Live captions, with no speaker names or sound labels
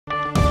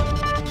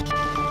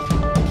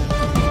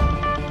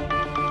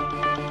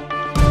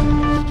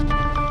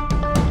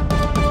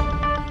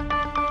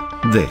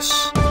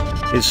This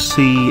is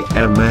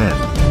CMN.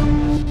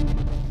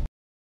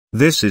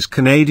 This is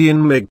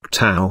Canadian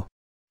MGTOW.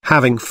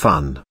 Having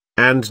fun,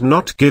 and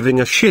not giving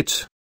a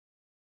shit.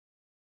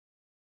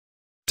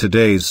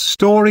 Today's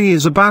story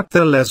is about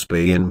the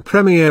lesbian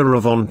Premier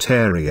of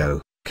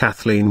Ontario,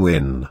 Kathleen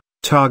Wynne,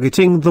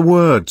 targeting the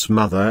words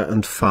mother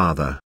and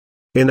father.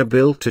 In a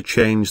bill to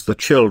change the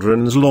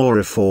Children's Law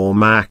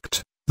Reform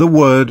Act, the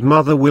word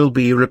mother will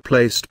be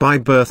replaced by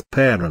birth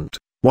parent,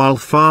 while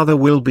father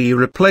will be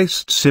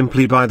replaced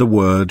simply by the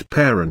word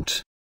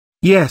parent.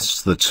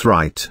 Yes, that's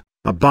right,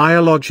 a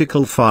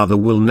biological father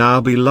will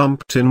now be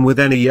lumped in with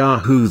any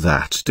yahoo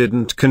that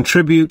didn't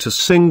contribute a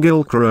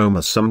single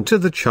chromosome to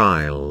the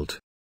child.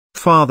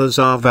 Fathers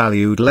are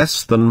valued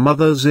less than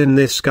mothers in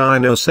this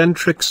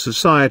gynocentric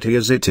society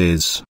as it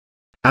is.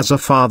 As a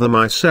father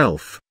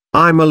myself,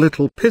 I'm a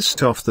little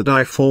pissed off that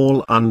I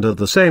fall under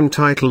the same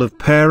title of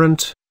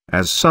parent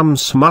as some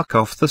smuck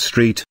off the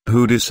street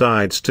who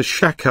decides to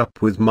shack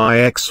up with my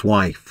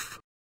ex-wife.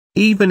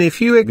 Even if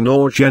you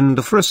ignore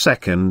gender for a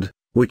second,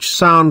 which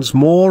sounds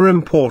more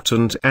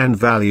important and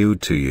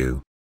valued to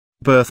you.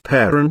 Birth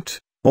parent,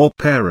 or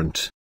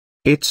parent.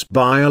 It's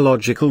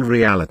biological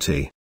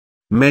reality.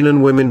 Men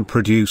and women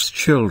produce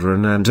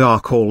children and are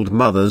called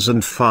mothers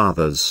and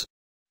fathers.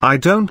 I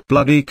don't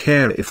bloody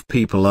care if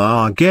people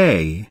are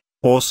gay,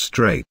 or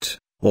straight,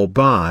 or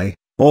bi,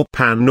 or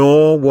pan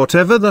or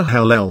whatever the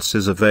hell else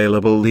is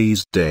available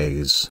these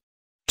days.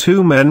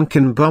 Two men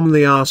can bum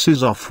the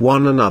asses off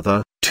one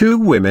another, two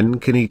women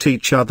can eat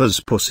each other's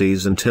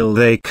pussies until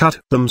they cut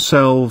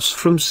themselves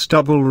from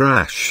stubble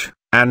rash,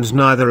 and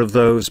neither of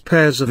those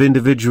pairs of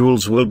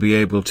individuals will be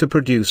able to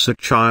produce a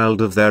child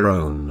of their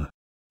own.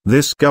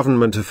 This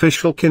government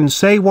official can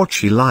say what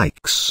she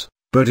likes,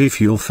 but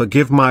if you'll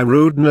forgive my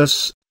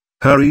rudeness,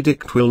 her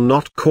edict will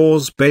not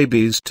cause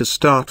babies to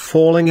start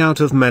falling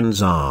out of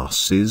men's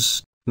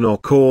asses, nor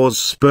cause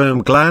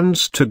sperm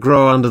glands to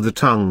grow under the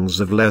tongues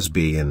of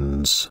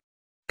lesbians.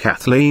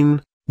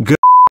 Kathleen, go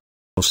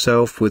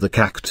yourself with a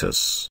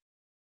cactus.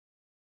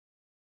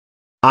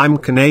 I'm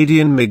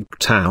Canadian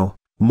MGTOW,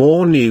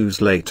 more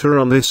news later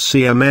on this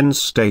CMN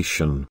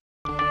station.